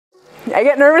I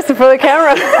get nervous in front of the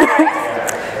camera.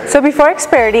 So before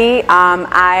Experity,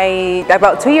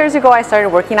 about 2 years ago, I started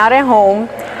working out at home.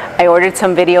 I ordered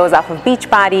some videos off of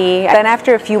Beachbody. Then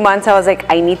after a few months, I was like,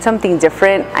 I need something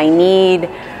different. I need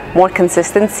more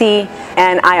consistency.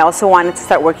 And I also wanted to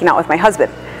start working out with my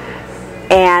husband.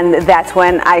 And that's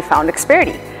when I found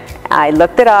Experity. I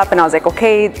looked it up and I was like,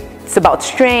 okay, it's about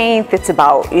strength, it's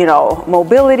about, you know,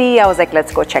 mobility. I was like,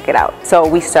 let's go check it out. So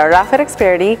we started off at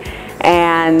Experity,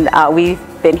 and we've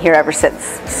been here ever since.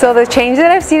 So the change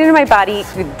that I've seen in my body,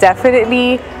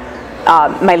 definitely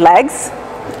my legs,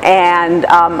 and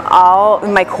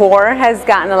my core has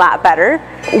gotten a lot better.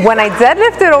 When I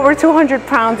deadlifted over 200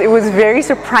 pounds, it was very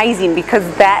surprising because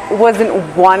that wasn't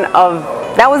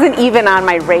even on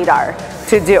my radar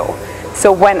to do.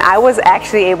 So when I was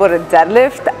actually able to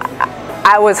deadlift,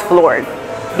 I was floored,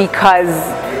 because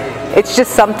it's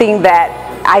just something that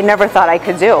I never thought I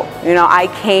could do. You know, I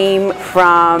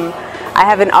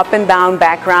have an up and down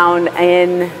background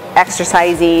in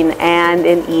exercising and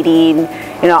in eating.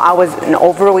 You know, I was an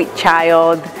overweight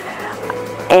child,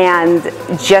 and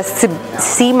just to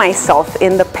see myself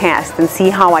in the past and see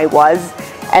how I was,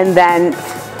 and then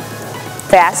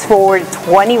fast forward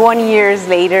 21 years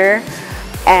later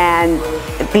and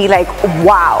be like,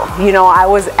 wow, you know, I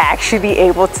was actually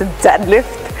able to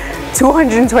deadlift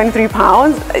 223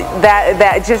 pounds.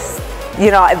 That just, you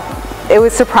know,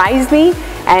 it surprised me,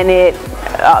 and it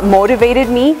motivated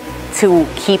me to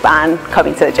keep on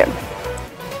coming to the gym.